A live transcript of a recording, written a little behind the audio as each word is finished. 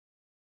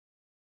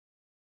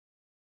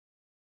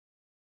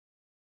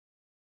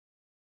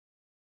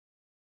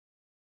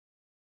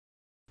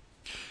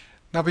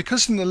Now,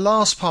 because in the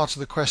last part of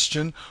the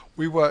question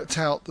we worked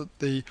out that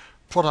the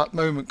product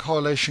moment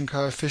correlation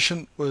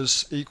coefficient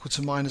was equal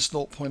to minus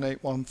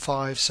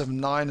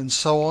 0.81579 and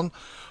so on,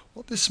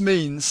 what this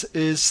means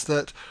is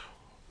that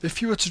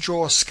if you were to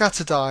draw a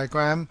scatter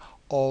diagram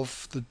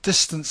of the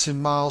distance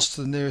in miles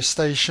to the nearest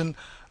station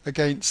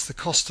against the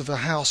cost of a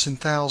house in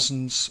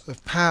thousands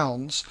of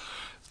pounds,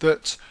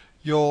 that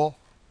your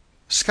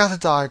scatter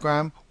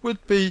diagram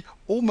would be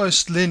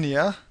almost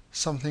linear,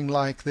 something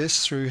like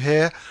this through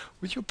here,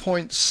 with your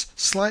points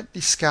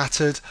slightly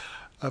scattered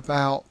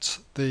about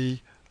the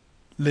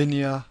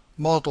linear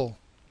model.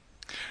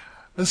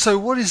 And so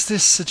what is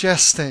this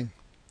suggesting?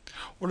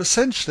 Well,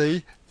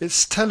 essentially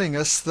it's telling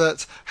us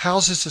that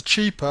houses are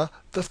cheaper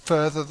the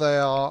further they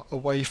are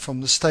away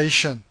from the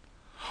station.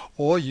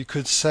 Or you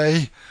could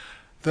say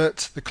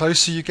that the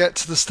closer you get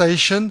to the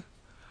station,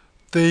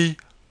 the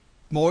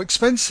more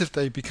expensive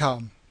they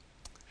become.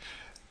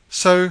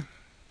 So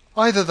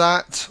either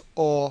that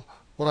or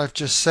what I've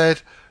just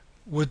said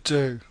would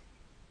do.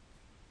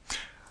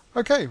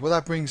 Okay, well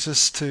that brings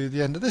us to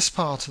the end of this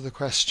part of the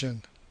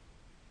question.